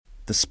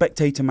The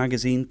Spectator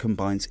magazine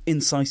combines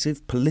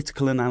incisive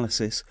political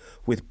analysis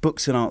with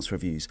books and arts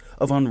reviews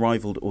of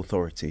unrivalled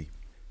authority.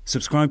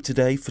 Subscribe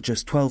today for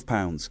just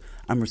 £12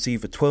 and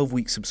receive a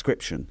 12-week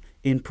subscription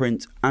in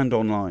print and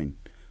online,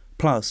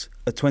 plus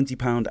a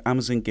 £20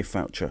 Amazon gift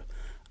voucher,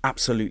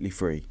 absolutely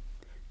free.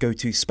 Go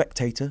to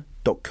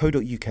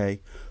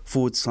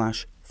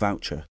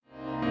spectator.co.uk/voucher.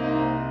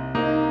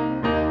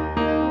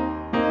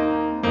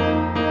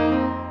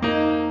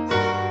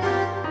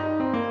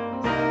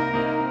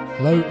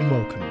 Hello and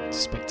welcome to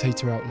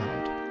Spectator Out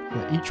Loud,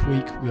 where each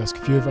week we ask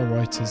a few of our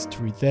writers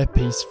to read their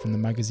piece from the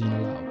magazine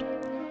aloud.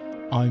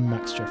 I'm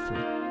Max Jeffrey.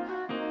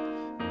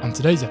 On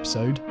today's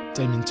episode,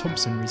 Damian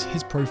Thompson reads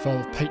his profile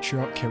of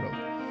Patriarch Kirill,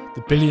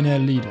 the billionaire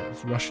leader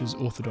of Russia's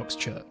Orthodox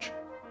Church.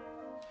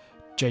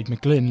 Jade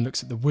McGlynn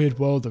looks at the weird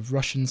world of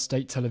Russian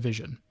state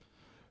television.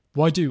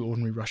 Why do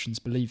ordinary Russians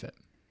believe it?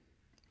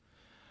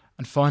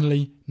 And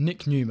finally,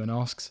 Nick Newman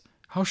asks,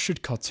 how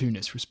should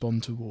cartoonists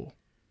respond to war?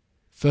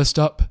 First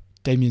up,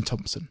 Damian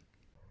Thompson.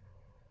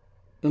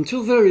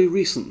 Until very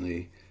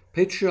recently,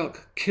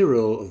 Patriarch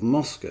Kirill of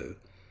Moscow,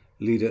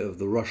 leader of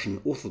the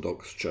Russian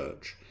Orthodox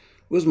Church,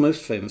 was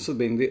most famous for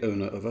being the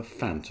owner of a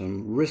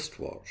phantom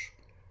wristwatch.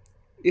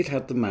 It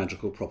had the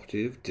magical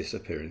property of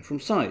disappearing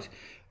from sight,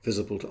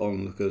 visible to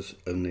onlookers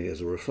only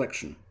as a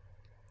reflection.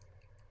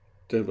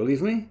 Don't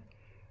believe me?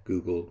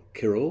 Google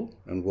Kirill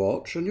and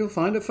watch, and you'll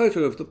find a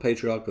photo of the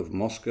Patriarch of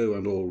Moscow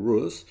and all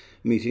Rus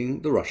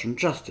meeting the Russian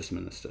Justice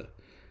Minister.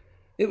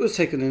 It was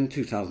taken in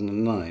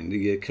 2009, the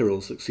year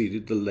Kirill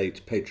succeeded the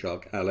late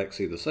Patriarch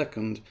Alexei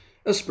II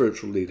as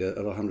spiritual leader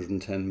of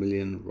 110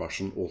 million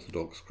Russian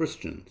Orthodox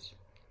Christians.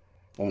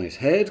 On his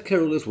head,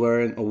 Kirill is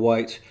wearing a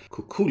white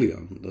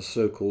kukulion, the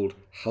so-called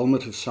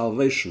helmet of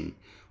salvation,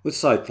 with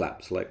side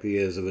flaps like the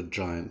ears of a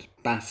giant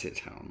basset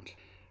hound.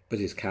 But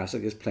his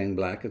cassock is plain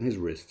black and his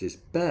wrist is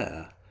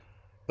bare.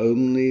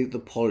 Only the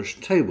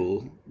polished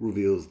table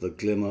reveals the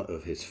glimmer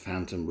of his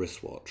phantom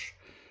wristwatch,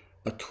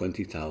 a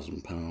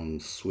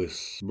 £20,000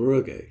 Swiss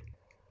Breguet.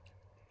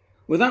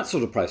 With that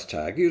sort of price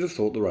tag, you'd have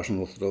thought the Russian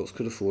Orthodox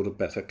could afford a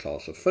better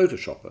class of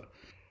photoshopper.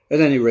 At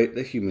any rate,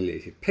 the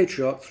humiliated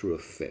patriarch threw a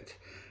fit.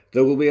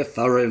 There will be a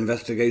thorough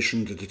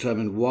investigation to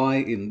determine why,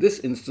 in this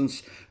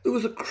instance, there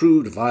was a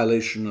crude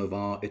violation of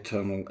our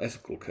eternal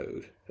ethical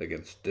code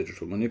against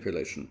digital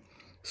manipulation,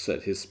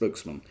 said his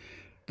spokesman.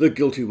 The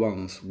guilty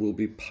ones will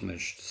be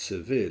punished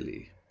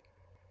severely.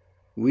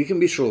 We can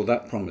be sure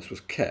that promise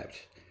was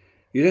kept.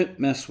 You don't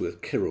mess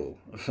with Kirill,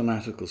 a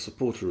fanatical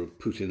supporter of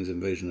Putin's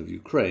invasion of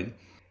Ukraine,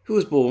 who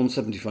was born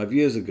 75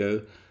 years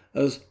ago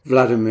as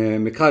Vladimir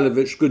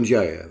Mikhailovich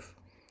Gundyaev.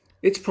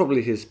 It's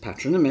probably his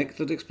patronymic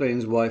that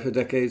explains why for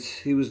decades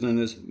he was known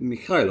as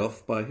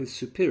Mikhailov by his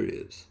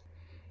superiors.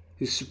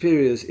 His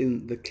superiors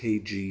in the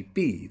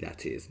KGB,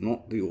 that is,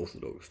 not the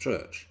Orthodox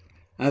Church.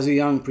 As a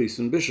young priest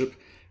and bishop,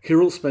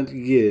 Kirill spent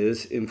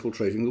years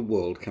infiltrating the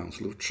World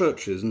Council of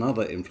Churches and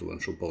other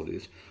influential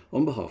bodies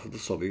on behalf of the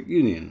Soviet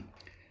Union.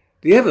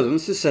 The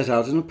evidence is set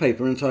out in a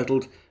paper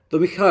entitled The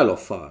Mikhailov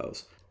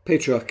Files,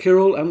 Patriarch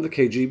Kirill and the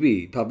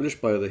KGB,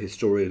 published by the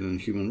historian and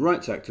human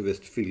rights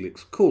activist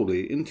Felix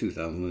Corley in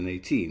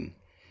 2018.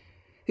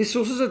 His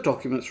sources are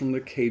documents from the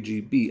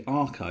KGB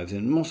archives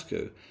in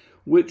Moscow,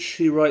 which,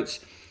 he writes,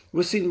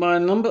 were seen by a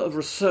number of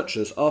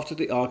researchers after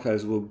the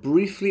archives were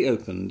briefly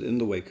opened in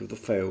the wake of the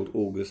failed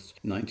August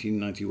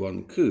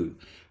 1991 coup,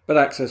 but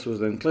access was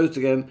then closed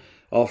again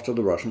after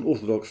the Russian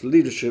Orthodox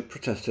leadership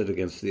protested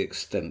against the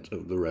extent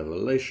of the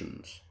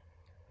revelations.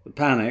 The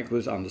panic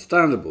was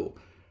understandable.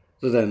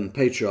 The then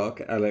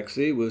Patriarch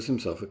Alexei was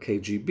himself a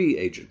KGB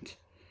agent.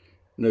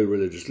 No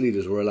religious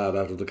leaders were allowed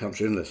out of the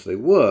country unless they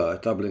were,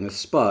 doubling as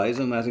spies,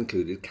 and that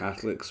included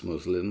Catholics,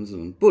 Muslims,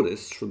 and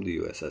Buddhists from the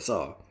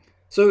USSR.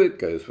 So it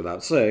goes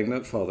without saying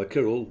that Father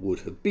Kirill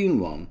would have been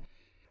one.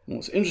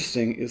 What's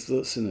interesting is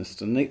the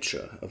sinister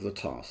nature of the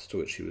task to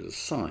which he was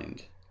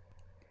assigned.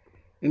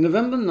 In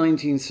November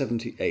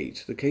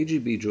 1978, the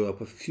KGB drew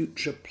up a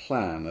future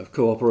plan of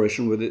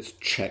cooperation with its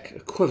Czech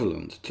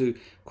equivalent to,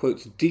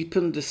 quote,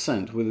 deepen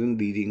dissent within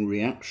leading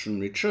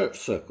reactionary church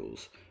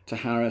circles, to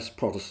harass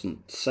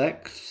Protestant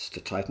sects, to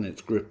tighten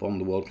its grip on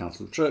the World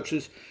Council of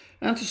Churches,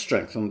 and to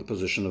strengthen the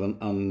position of an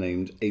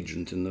unnamed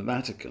agent in the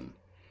Vatican.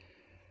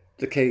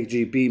 The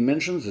KGB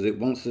mentions that it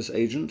wants this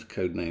agent,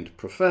 codenamed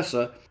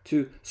Professor,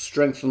 to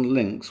strengthen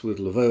links with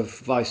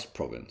Lvov Vice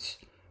Province,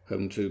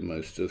 home to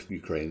most of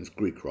Ukraine's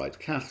Greek Rite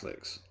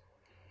Catholics.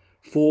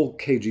 4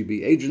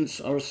 KGB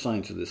agents are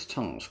assigned to this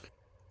task,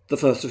 the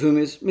first of whom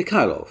is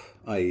Mikhailov,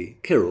 i.e.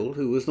 Kirill,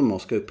 who was the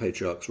Moscow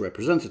Patriarch's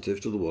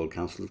representative to the World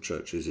Council of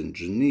Churches in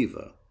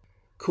Geneva.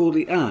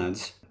 Corley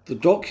adds, the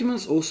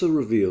documents also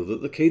reveal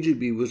that the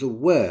KGB was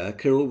aware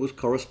Kirill was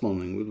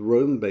corresponding with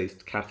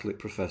Rome-based Catholic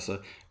professor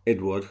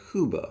Eduard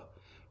Huber,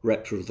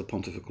 rector of the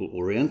Pontifical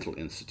Oriental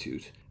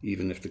Institute,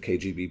 even if the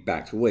KGB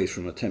backed away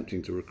from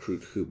attempting to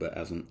recruit Huber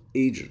as an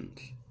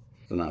agent.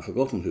 The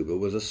now-forgotten Huber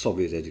was a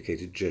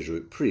Soviet-educated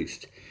Jesuit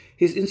priest.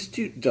 His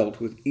institute dealt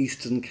with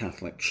Eastern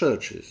Catholic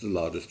churches, the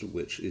largest of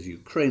which is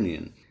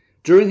Ukrainian.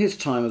 During his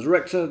time as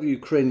rector, the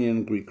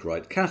Ukrainian Greek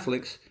Rite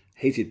Catholics,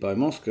 hated by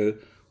Moscow,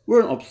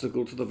 were an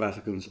obstacle to the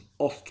Vatican's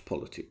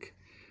Ostpolitik.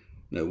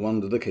 No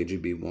wonder the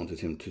KGB wanted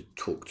him to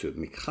talk to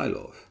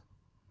Mikhailov.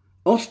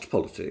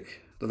 Ostpolitik,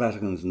 the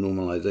Vatican's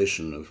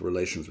normalization of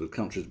relations with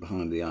countries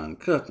behind the Iron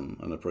Curtain,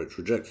 an approach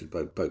rejected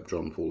by Pope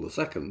John Paul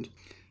II,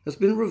 has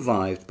been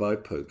revived by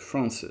Pope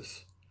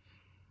Francis.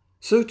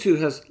 So too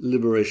has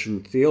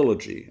liberation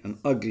theology, an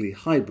ugly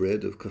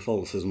hybrid of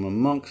Catholicism and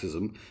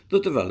Marxism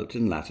that developed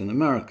in Latin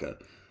America,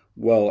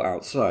 well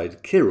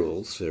outside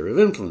Kirill's sphere of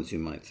influence, you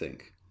might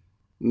think.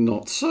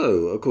 Not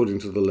so, according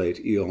to the late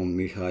Ion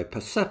Mihai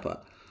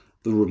Pacepa,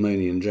 the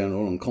Romanian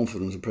general and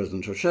confidant of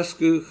President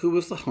Ceausescu, who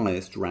was the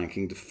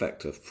highest-ranking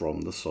defector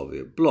from the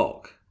Soviet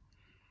bloc.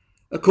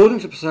 According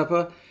to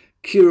Pacepa,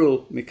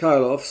 Kirill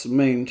Mikhailov's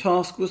main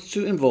task was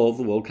to involve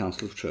the World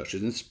Council of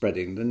Churches in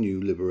spreading the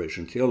new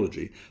liberation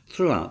theology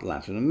throughout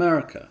Latin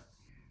America.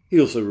 He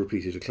also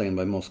repeated a claim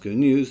by Moscow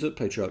News that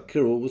Patriarch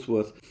Kirill was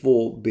worth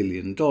 $4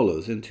 billion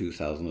in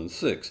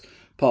 2006,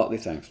 partly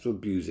thanks to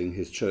abusing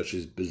his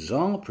church's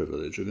bizarre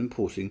privilege of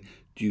importing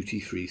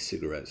duty-free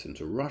cigarettes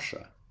into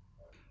Russia.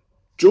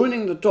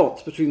 Joining the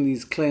dots between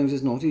these claims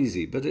is not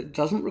easy, but it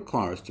doesn't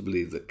require us to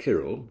believe that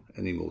Kirill,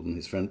 any more than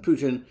his friend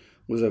Putin,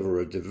 was ever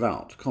a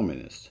devout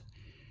communist.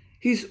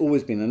 He's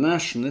always been a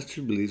nationalist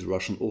who believes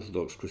Russian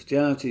Orthodox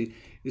Christianity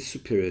is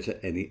superior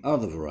to any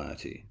other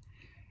variety.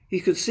 He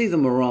could see the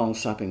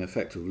morale-sapping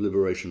effect of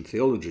liberation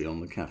theology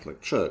on the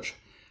Catholic Church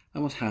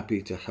and was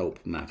happy to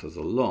help matters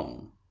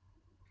along.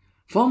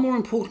 Far more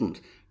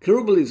important,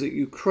 Kirill believes that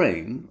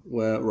Ukraine,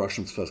 where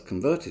Russians first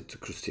converted to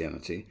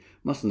Christianity,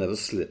 must never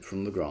slip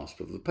from the grasp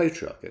of the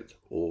Patriarchate,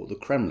 or the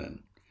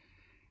Kremlin.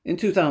 In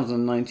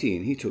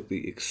 2019, he took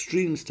the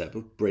extreme step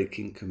of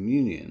breaking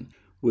communion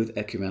with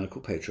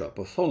Ecumenical Patriarch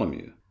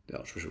Bartholomew, the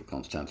Archbishop of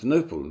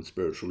Constantinople and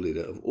spiritual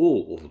leader of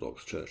all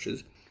Orthodox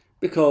churches,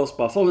 because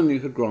Bartholomew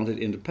had granted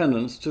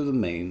independence to the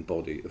main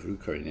body of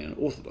Ukrainian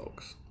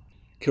Orthodox.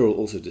 Kirill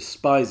also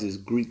despises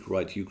Greek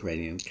Rite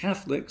Ukrainian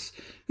Catholics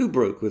who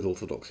broke with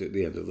Orthodoxy at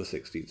the end of the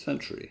 16th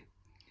century.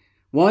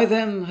 Why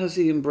then has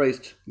he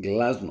embraced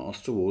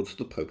glasnost towards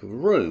the Pope of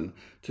Rome,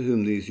 to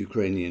whom these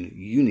Ukrainian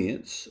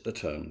uniates, a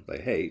term they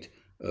hate,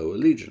 owe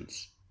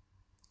allegiance?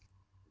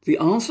 The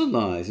answer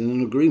lies in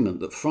an agreement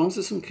that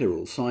Francis and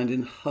Kirill signed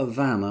in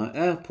Havana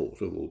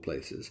Airport, of all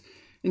places,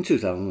 in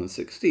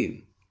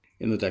 2016.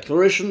 In the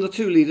declaration, the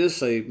two leaders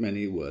say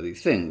many worthy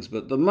things,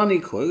 but the money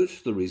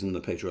quote, the reason the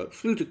Patriarch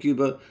flew to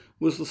Cuba,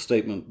 was the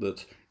statement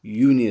that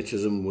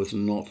uniatism was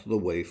not the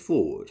way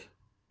forward.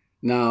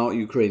 Now,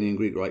 Ukrainian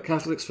Greek Rite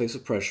Catholics face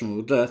oppression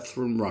or death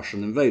from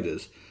Russian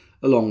invaders,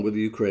 along with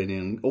the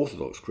Ukrainian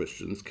Orthodox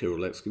Christians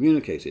Kirill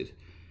excommunicated.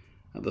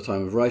 At the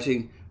time of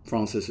writing,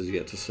 Francis has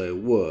yet to say a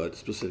word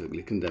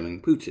specifically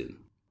condemning Putin.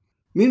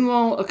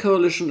 Meanwhile, a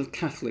coalition of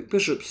Catholic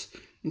bishops,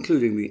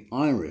 including the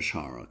Irish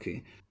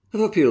hierarchy,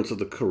 have appealed to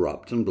the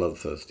corrupt and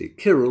bloodthirsty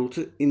Kirill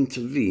to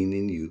intervene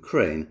in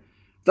Ukraine,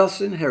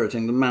 thus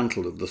inheriting the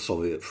mantle of the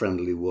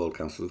Soviet-friendly World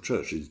Council of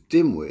Churches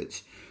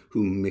dimwits,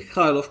 whom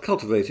Mikhailov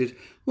cultivated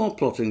while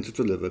plotting to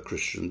deliver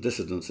Christian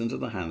dissidents into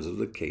the hands of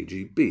the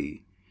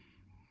KGB.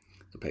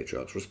 The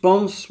Patriarch's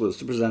response was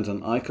to present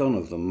an icon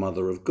of the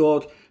Mother of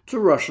God to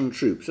Russian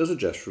troops as a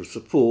gesture of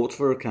support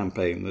for a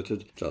campaign that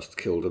had just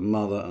killed a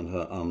mother and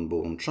her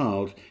unborn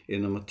child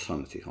in a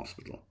maternity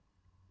hospital.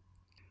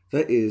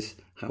 There is,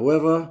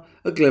 however,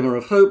 a glimmer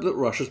of hope that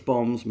Russia's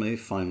bombs may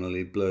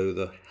finally blow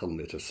the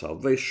helmet of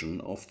salvation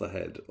off the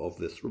head of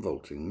this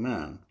revolting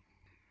man.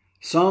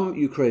 Some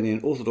Ukrainian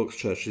Orthodox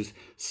churches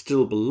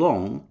still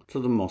belong to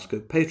the Moscow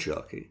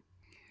Patriarchy,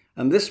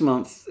 and this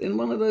month, in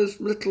one of those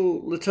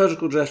little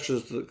liturgical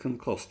gestures that can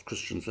cost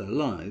Christians their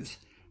lives,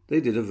 they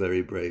did a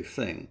very brave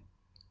thing.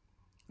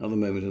 At the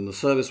moment in the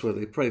service where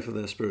they pray for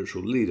their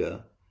spiritual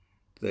leader,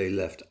 they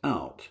left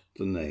out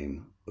the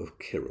name of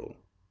Kirill.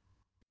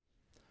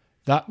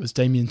 That was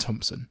Damien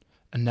Thompson,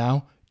 and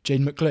now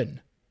Jane McGlynn.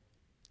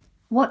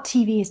 What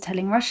TV is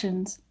telling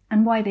Russians,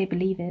 and why they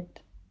believe it.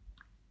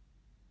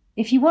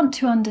 If you want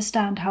to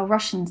understand how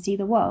Russians see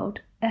the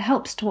world, it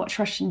helps to watch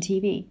Russian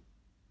TV.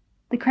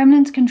 The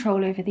Kremlin's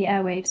control over the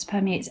airwaves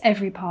permeates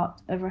every part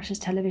of Russia's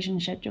television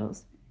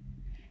schedules.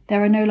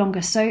 There are no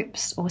longer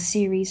soaps or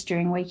series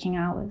during waking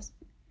hours,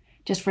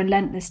 just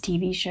relentless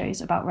TV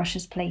shows about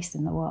Russia's place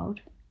in the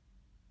world.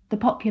 The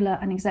popular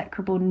and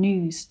execrable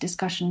news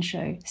discussion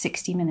show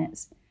 60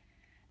 Minutes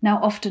now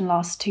often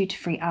lasts 2 to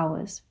 3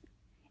 hours.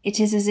 It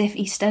is as if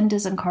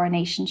EastEnders and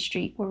Coronation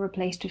Street were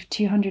replaced with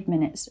 200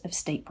 minutes of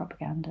state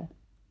propaganda.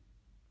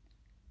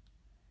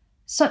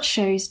 Such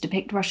shows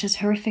depict Russia's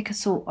horrific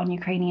assault on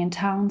Ukrainian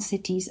towns,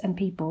 cities, and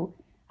people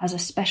as a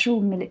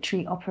special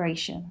military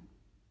operation.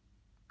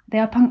 They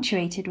are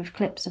punctuated with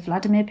clips of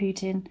Vladimir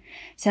Putin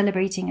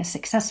celebrating a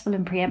successful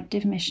and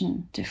preemptive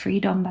mission to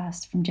free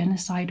Donbass from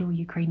genocidal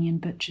Ukrainian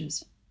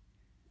butchers.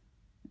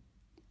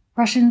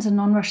 Russians and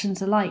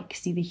non-Russians alike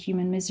see the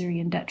human misery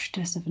and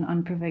detritus of an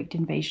unprovoked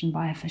invasion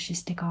by a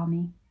fascistic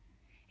army,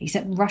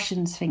 except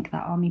Russians think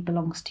that army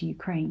belongs to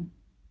Ukraine.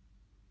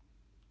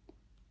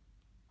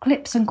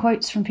 Clips and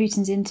quotes from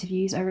Putin's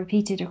interviews are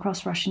repeated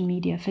across Russian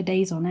media for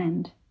days on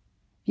end.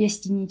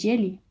 Viesti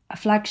Nedeli, a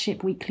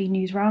flagship weekly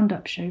news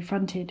roundup show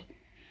fronted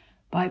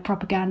by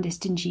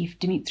propagandist-in-chief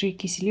Dmitry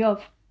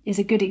Kiselyov, is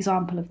a good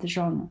example of the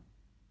genre.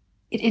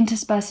 It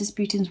intersperses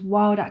Putin's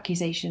wild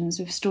accusations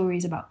with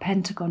stories about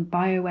Pentagon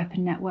bioweapon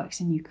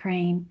networks in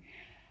Ukraine,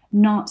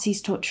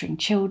 Nazis torturing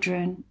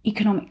children,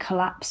 economic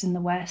collapse in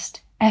the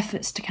West,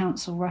 efforts to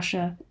cancel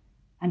Russia,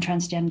 and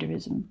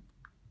transgenderism.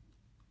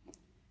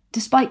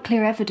 Despite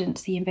clear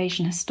evidence the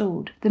invasion has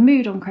stalled, the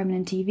mood on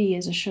Kremlin TV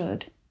is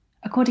assured.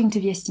 According to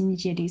Viesti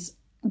Nedeli's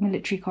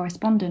military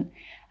correspondent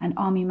and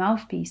army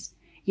mouthpiece,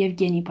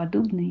 Yevgeny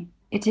Podubny,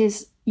 it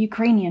is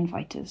Ukrainian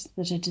fighters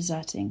that are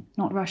deserting,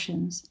 not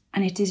Russians,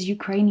 and it is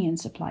Ukrainian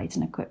supplies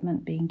and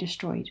equipment being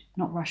destroyed,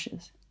 not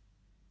Russia's.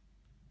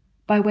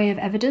 By way of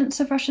evidence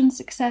of Russian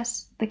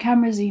success, the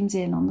camera zooms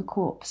in on the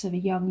corpse of a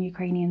young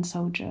Ukrainian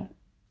soldier.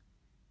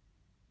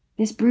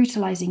 This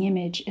brutalizing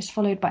image is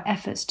followed by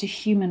efforts to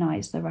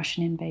humanize the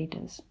Russian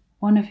invaders,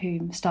 one of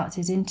whom starts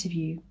his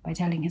interview by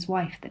telling his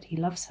wife that he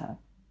loves her.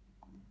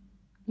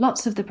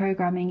 Lots of the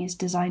programming is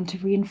designed to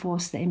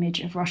reinforce the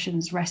image of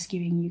Russians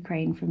rescuing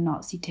Ukraine from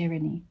Nazi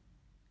tyranny.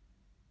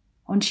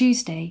 On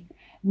Tuesday,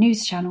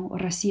 news channel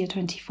Rossiya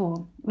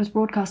 24 was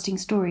broadcasting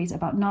stories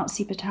about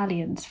Nazi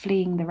battalions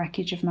fleeing the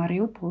wreckage of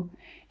Mariupol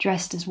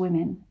dressed as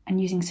women and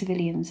using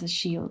civilians as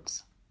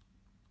shields.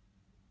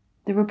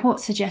 The report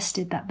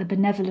suggested that the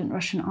benevolent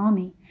Russian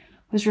army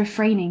was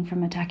refraining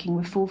from attacking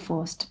with full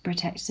force to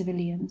protect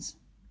civilians.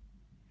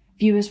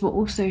 Viewers were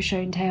also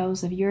shown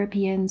tales of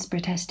Europeans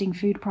protesting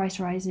food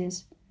price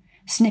rises,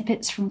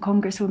 snippets from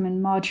Congresswoman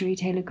Marjorie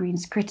Taylor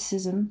Greene's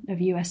criticism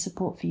of US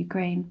support for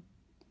Ukraine,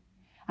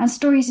 and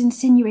stories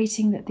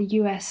insinuating that the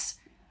US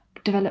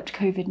developed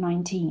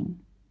COVID-19.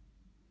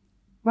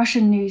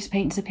 Russian news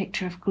paints a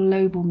picture of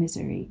global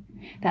misery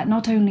that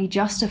not only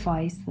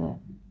justifies the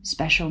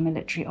special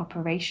military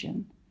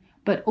operation,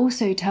 but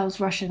also tells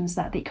Russians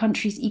that the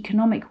country's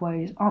economic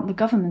woes aren't the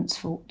government's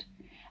fault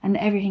and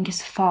that everything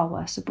is far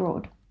worse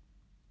abroad.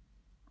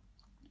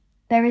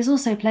 There is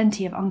also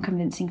plenty of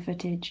unconvincing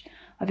footage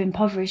of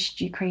impoverished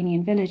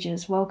Ukrainian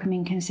villagers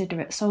welcoming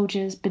considerate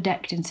soldiers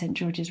bedecked in St.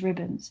 George's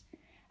ribbons,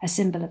 a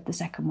symbol of the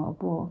Second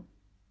World War.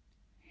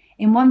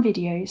 In one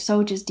video,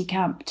 soldiers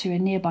decamp to a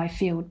nearby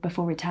field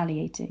before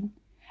retaliating,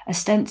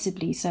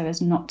 ostensibly so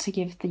as not to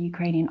give the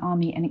Ukrainian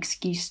army an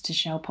excuse to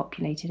shell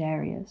populated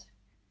areas.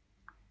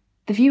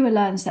 The viewer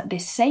learns that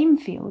this same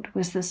field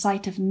was the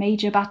site of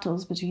major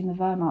battles between the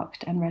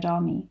Wehrmacht and Red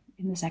Army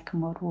in the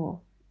Second World War,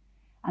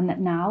 and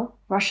that now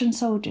Russian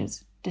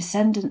soldiers,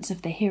 descendants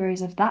of the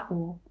heroes of that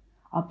war,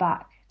 are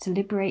back to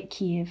liberate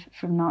Kiev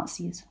from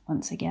Nazis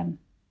once again.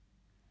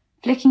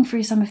 Flicking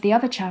through some of the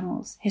other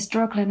channels,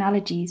 historical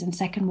analogies and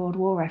Second World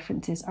War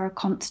references are a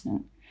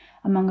constant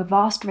among a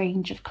vast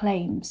range of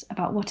claims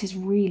about what is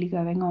really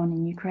going on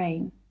in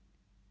Ukraine.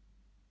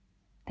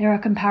 There are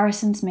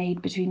comparisons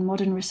made between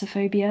modern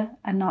Russophobia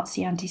and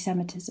Nazi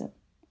anti-Semitism.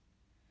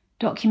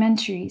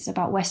 Documentaries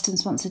about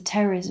Western-sponsored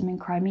terrorism in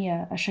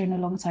Crimea are shown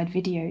alongside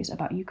videos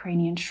about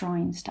Ukrainian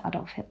shrines to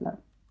Adolf Hitler.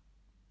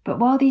 But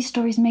while these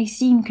stories may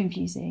seem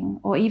confusing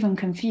or even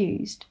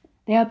confused,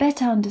 they are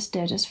better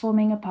understood as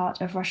forming a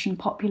part of Russian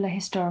popular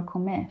historical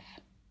myth.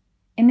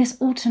 In this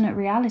alternate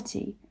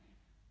reality,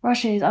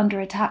 Russia is under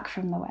attack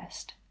from the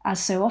West,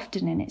 as so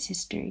often in its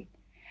history,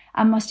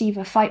 and must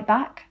either fight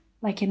back,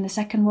 like in the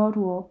Second World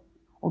War,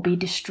 or be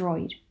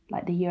destroyed,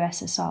 like the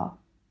USSR.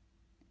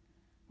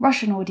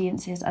 Russian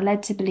audiences are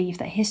led to believe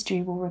that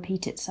history will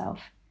repeat itself,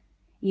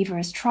 either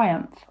as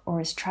triumph or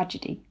as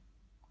tragedy.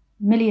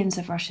 Millions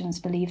of Russians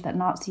believe that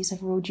Nazis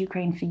have ruled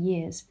Ukraine for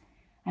years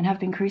and have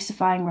been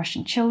crucifying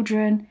Russian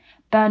children,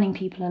 burning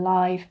people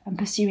alive, and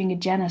pursuing a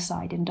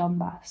genocide in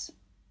Donbass.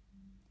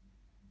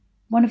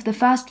 One of the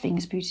first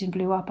things Putin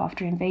blew up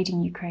after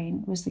invading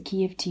Ukraine was the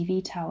Kyiv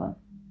TV tower.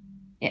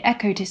 It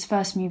echoed his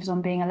first moves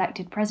on being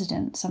elected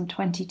president some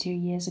 22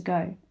 years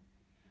ago,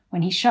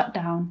 when he shut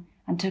down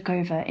and took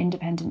over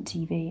independent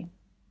TV.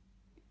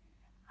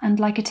 And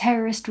like a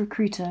terrorist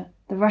recruiter,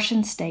 the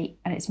Russian state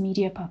and its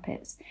media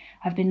puppets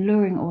have been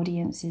luring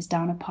audiences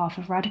down a path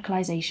of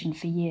radicalization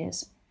for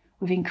years,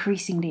 with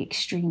increasingly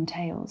extreme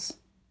tales.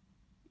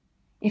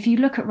 If you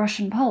look at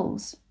Russian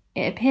polls,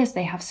 it appears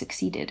they have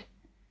succeeded.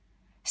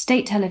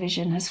 State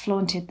television has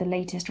flaunted the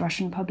latest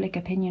Russian Public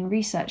Opinion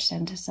Research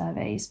Center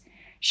surveys,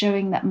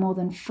 showing that more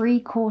than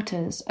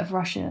 3/4 of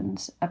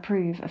Russians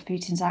approve of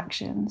Putin's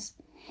actions,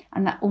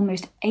 and that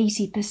almost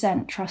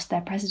 80% trust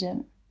their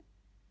president.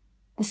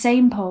 The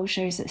same poll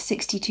shows that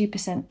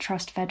 62%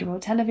 trust federal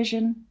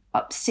television,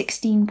 up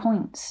 16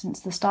 points since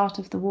the start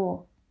of the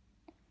war.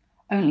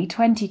 Only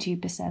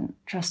 22%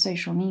 trust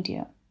social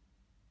media.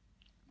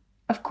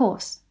 Of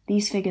course,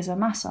 these figures are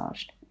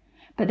massaged,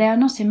 but they are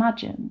not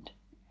imagined,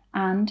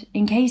 and,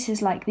 in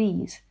cases like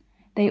these,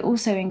 they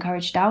also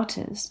encourage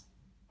doubters,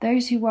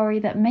 those who worry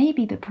that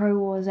maybe the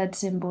pro-war Z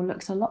symbol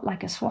looks a lot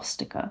like a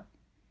swastika,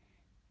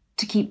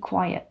 to keep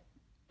quiet,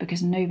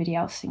 because nobody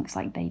else thinks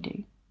like they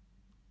do.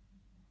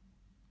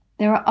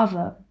 There are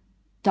other,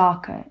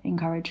 darker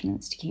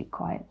encouragements to keep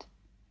quiet.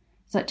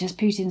 such as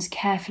Putin's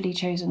carefully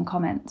chosen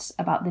comments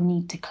about the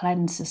need to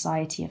cleanse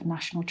society of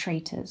national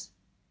traitors,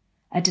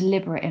 a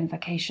deliberate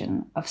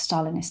invocation of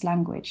Stalinist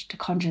language to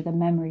conjure the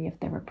memory of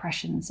the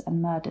repressions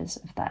and murders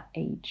of that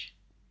age.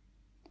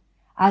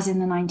 As in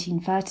the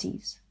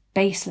 1930s,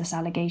 baseless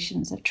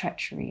allegations of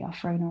treachery are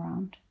thrown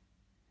around.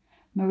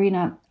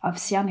 Marina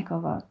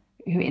Ovsyannikova,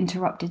 who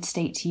interrupted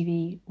state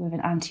TV with an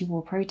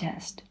anti-war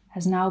protest,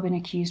 has now been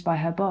accused by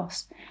her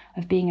boss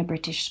of being a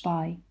British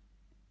spy.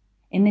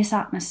 In this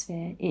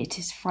atmosphere, it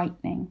is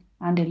frightening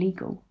and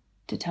illegal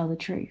to tell the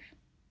truth.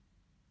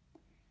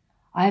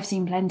 I have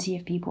seen plenty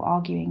of people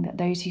arguing that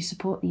those who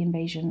support the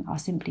invasion are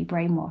simply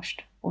brainwashed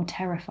or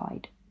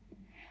terrified.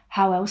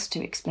 How else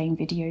to explain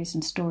videos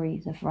and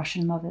stories of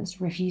Russian mothers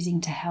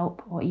refusing to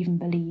help or even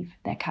believe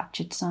their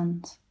captured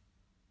sons?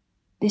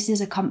 This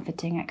is a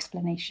comforting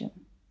explanation,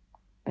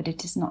 but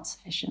it is not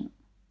sufficient.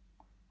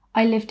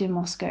 I lived in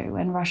Moscow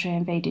when Russia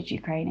invaded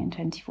Ukraine in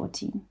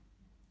 2014.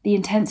 The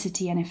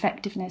intensity and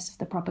effectiveness of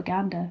the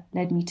propaganda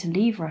led me to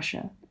leave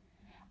Russia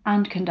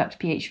and conduct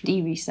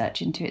PhD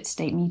research into its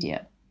state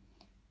media.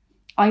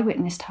 I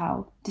witnessed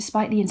how,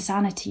 despite the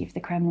insanity of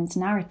the Kremlin's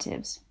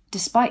narratives,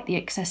 despite the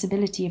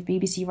accessibility of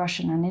BBC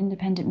Russian and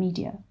independent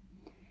media,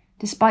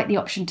 despite the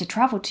option to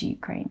travel to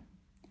Ukraine,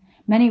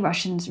 many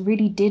Russians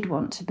really did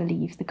want to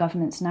believe the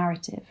government's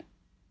narrative.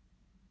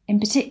 In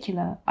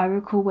particular, I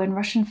recall when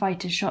Russian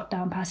fighters shot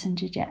down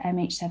passenger jet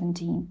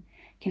MH17,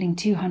 killing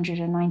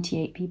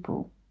 298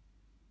 people.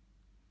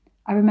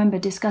 I remember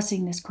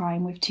discussing this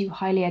crime with two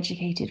highly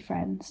educated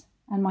friends,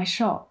 and my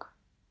shock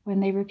when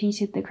they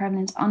repeated the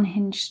Kremlin's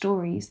unhinged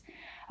stories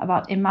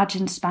about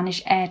imagined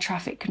Spanish air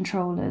traffic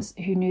controllers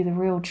who knew the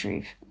real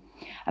truth,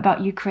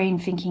 about Ukraine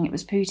thinking it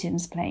was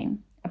Putin's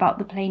plane, about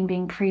the plane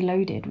being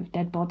preloaded with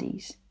dead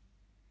bodies.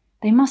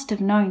 They must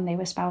have known they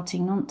were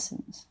spouting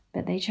nonsense,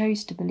 but they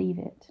chose to believe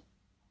it.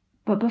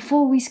 But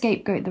before we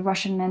scapegoat the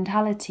Russian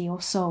mentality or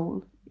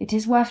soul, it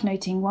is worth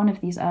noting one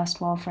of these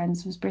erstwhile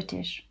friends was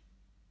British.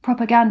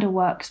 Propaganda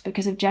works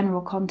because of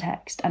general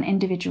context and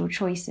individual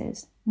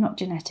choices, not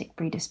genetic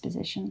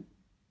predisposition.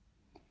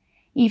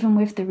 Even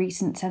with the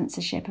recent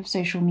censorship of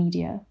social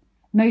media,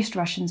 most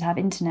Russians have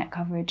internet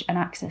coverage and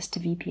access to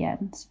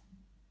VPNs.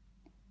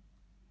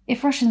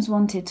 If Russians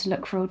wanted to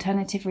look for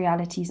alternative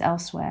realities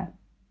elsewhere,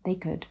 they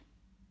could.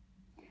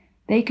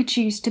 They could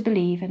choose to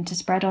believe and to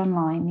spread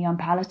online the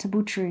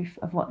unpalatable truth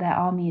of what their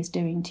army is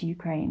doing to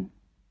Ukraine.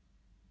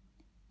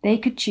 They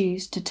could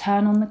choose to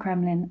turn on the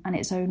Kremlin and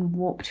its own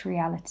warped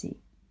reality.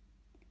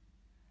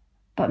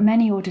 But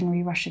many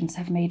ordinary Russians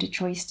have made a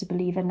choice to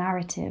believe a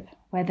narrative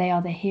where they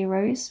are the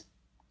heroes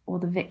or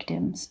the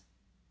victims,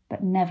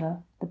 but never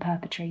the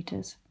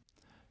perpetrators.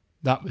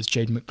 That was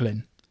Jade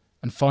McGlynn.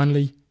 And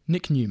finally,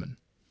 Nick Newman.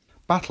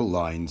 Battle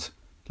lines.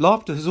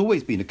 Laughter has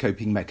always been a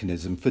coping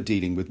mechanism for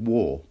dealing with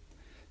war.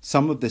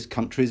 Some of this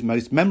country's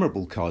most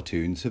memorable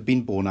cartoons have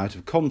been born out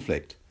of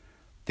conflict.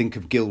 Think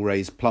of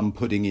Gilray's Plum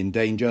Pudding in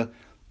Danger,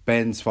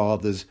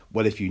 Bairnsfather's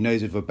Well If You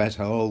Knows of a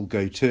Better I'll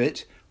Go To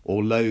It,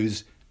 or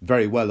Lowe's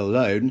Very Well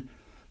Alone.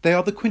 They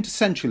are the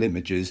quintessential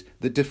images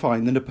that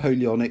define the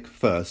Napoleonic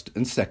First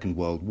and Second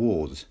World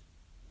Wars.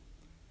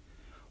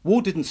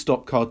 War didn't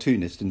stop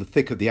cartoonists in the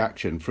thick of the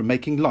action from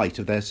making light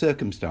of their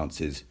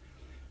circumstances.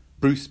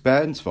 Bruce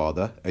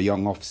Bairnsfather, a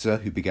young officer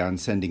who began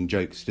sending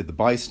jokes to the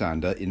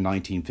bystander in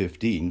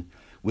 1915,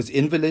 was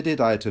invalided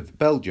out of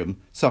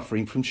Belgium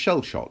suffering from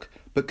shell shock,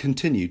 but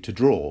continued to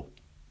draw.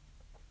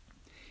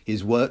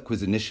 His work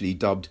was initially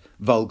dubbed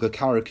vulgar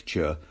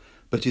caricature,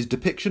 but his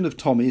depiction of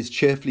Tommies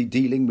cheerfully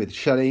dealing with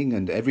shelling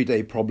and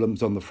everyday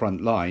problems on the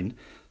front line,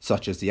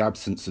 such as the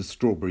absence of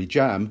strawberry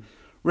jam,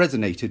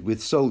 resonated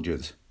with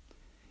soldiers.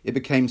 It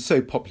became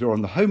so popular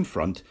on the home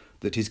front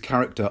that his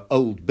character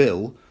Old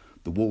Bill,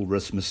 the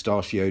walrus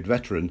mustachioed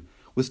veteran,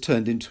 was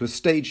turned into a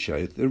stage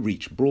show that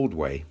reached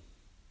Broadway.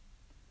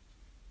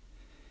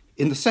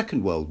 In the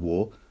Second World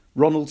War,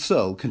 Ronald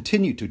Searle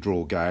continued to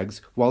draw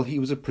gags while he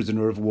was a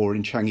prisoner of war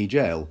in Changi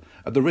Jail,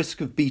 at the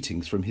risk of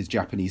beatings from his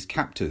Japanese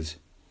captors.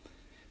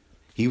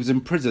 He was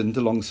imprisoned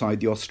alongside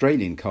the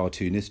Australian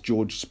cartoonist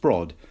George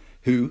Sprod,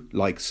 who,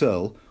 like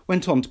Searle,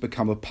 went on to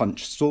become a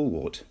Punch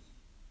stalwart.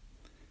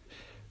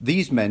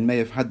 These men may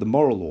have had the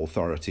moral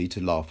authority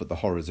to laugh at the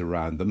horrors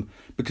around them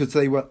because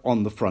they were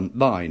on the front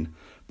line,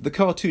 but the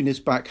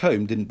cartoonists back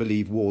home didn't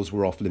believe wars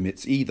were off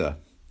limits either.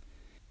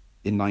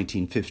 In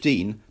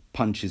 1915,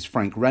 Punch's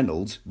Frank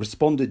Reynolds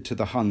responded to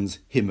the Huns'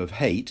 Hymn of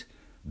Hate,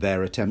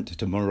 their attempt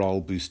at a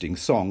morale-boosting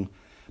song,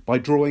 by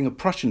drawing a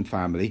Prussian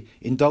family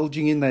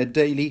indulging in their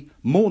daily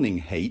morning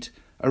hate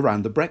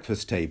around the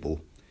breakfast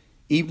table.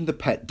 Even the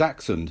pet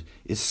dachshund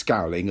is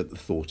scowling at the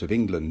thought of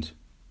England.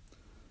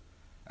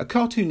 A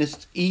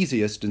cartoonist's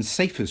easiest and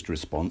safest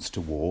response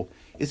to war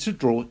is to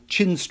draw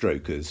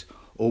chin-strokers,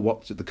 or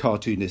what the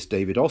cartoonist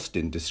David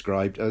Austin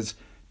described as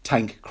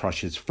tank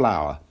crushers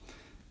flour,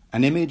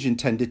 an image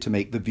intended to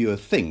make the viewer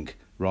think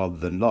rather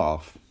than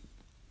laugh.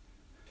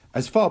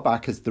 As far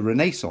back as the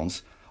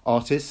Renaissance,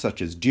 artists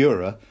such as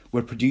Dürer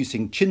were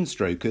producing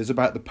chin-strokers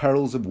about the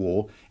perils of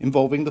war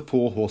involving the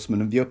four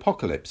horsemen of the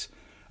apocalypse,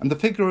 and the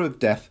figure of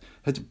death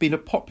had been a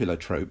popular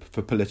trope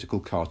for political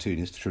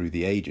cartoonists through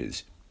the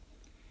ages.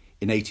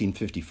 In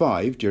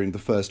 1855, during the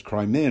First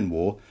Crimean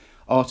War,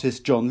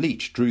 artist John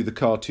Leech drew the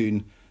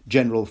cartoon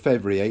General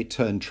Fevrier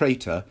turned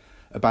traitor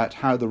about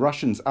how the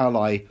Russians'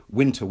 ally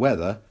Winter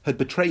Weather had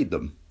betrayed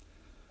them.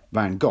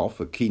 Van Gogh,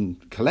 a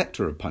keen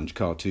collector of Punch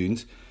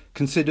cartoons,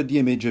 considered the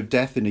image of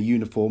death in a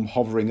uniform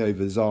hovering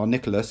over Tsar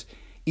Nicholas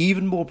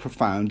even more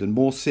profound and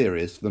more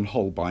serious than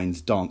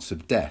Holbein's Dance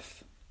of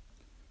Death.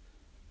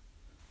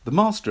 The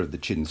master of the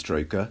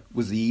chin-stroker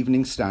was the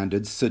Evening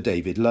Standard's Sir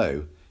David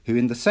Lowe, who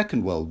in the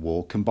Second World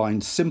War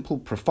combined simple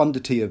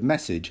profundity of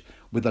message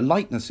with a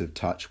lightness of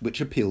touch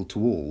which appealed to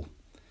all.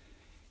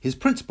 His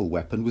principal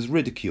weapon was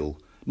ridicule,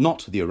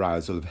 not the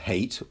arousal of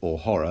hate or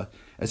horror,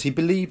 as he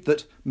believed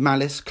that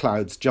malice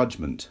clouds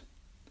judgment.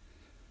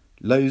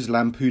 Lowe's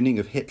lampooning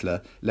of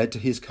Hitler led to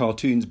his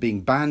cartoons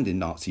being banned in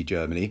Nazi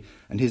Germany,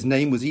 and his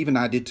name was even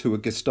added to a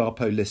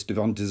Gestapo list of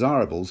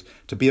undesirables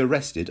to be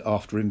arrested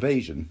after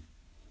invasion.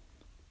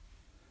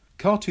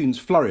 Cartoons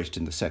flourished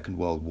in the Second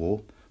World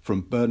War,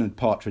 from Bernard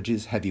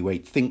Partridge's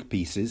heavyweight think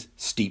pieces,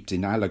 steeped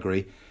in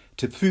allegory,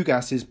 to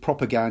Fougas's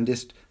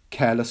propagandist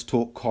Careless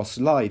Talk Costs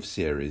Lives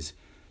series,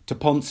 to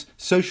Ponce's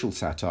social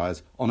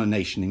satires on a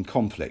nation in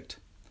conflict.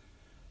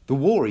 The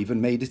war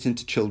even made it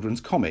into children's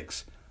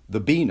comics.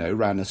 The Beano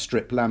ran a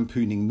strip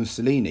lampooning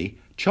Mussolini,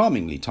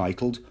 charmingly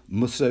titled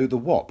Musso the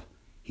Wop.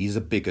 He's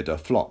a bigoter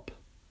flop.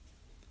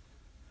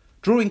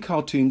 Drawing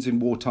cartoons in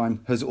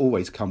wartime has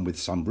always come with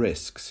some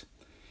risks.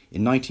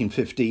 In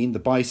 1915, The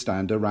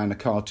Bystander ran a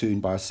cartoon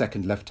by a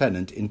second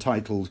lieutenant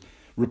entitled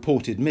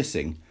Reported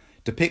Missing,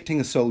 depicting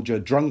a soldier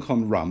drunk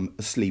on rum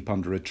asleep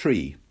under a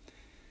tree.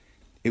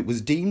 It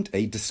was deemed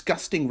a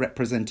disgusting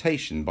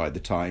representation by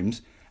the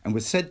Times and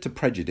was said to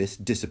prejudice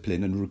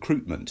discipline and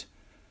recruitment.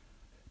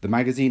 The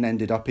magazine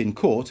ended up in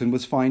court and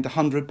was fined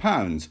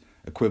 £100,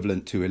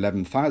 equivalent to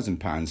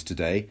 £11,000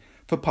 today,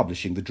 for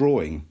publishing the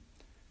drawing.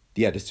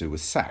 The editor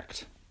was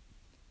sacked.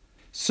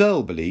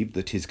 Searle believed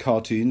that his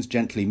cartoons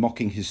gently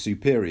mocking his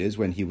superiors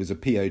when he was a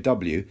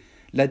POW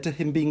led to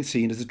him being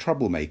seen as a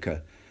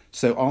troublemaker,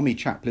 so army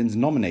chaplains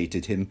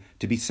nominated him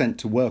to be sent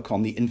to work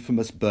on the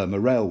infamous Burma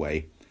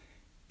Railway.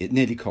 It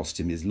nearly cost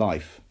him his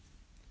life.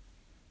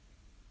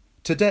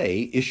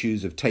 Today,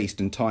 issues of taste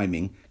and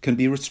timing can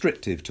be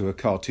restrictive to a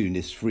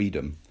cartoonist's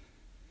freedom.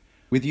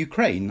 With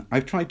Ukraine,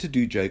 I've tried to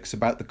do jokes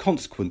about the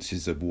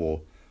consequences of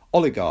war,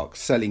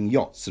 oligarchs selling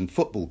yachts and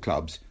football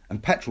clubs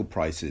and petrol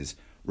prices,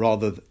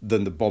 rather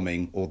than the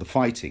bombing or the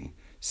fighting,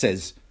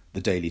 says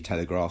the Daily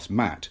Telegraph's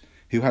Matt,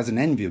 who has an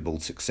enviable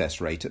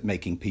success rate at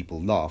making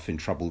people laugh in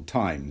troubled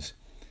times.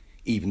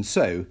 Even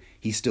so,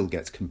 he still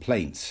gets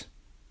complaints.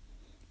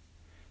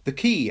 The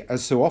key,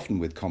 as so often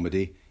with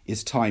comedy,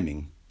 is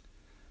timing.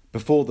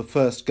 Before the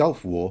first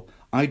Gulf War,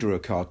 I drew a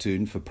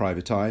cartoon for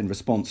Private Eye in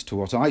response to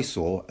what I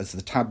saw as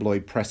the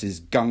tabloid press's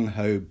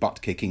gung-ho,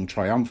 butt-kicking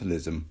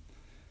triumphalism.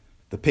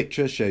 The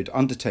picture showed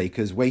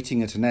undertakers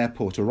waiting at an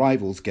airport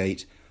arrivals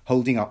gate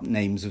holding up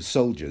names of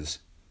soldiers.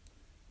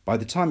 By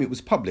the time it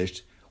was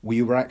published,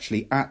 we were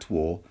actually at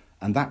war,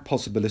 and that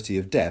possibility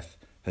of death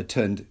had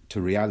turned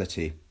to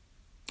reality.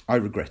 I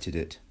regretted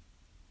it.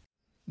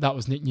 That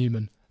was Nick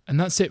Newman, and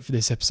that's it for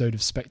this episode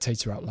of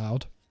Spectator Out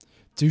Loud.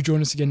 Do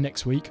join us again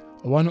next week,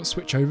 or why not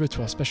switch over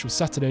to our special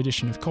Saturday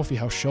edition of Coffee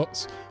House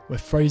Shots, where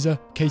Fraser,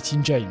 Katie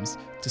and James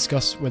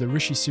discuss whether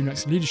Rishi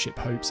Sunak's leadership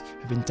hopes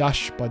have been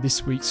dashed by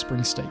this week's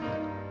spring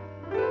statement.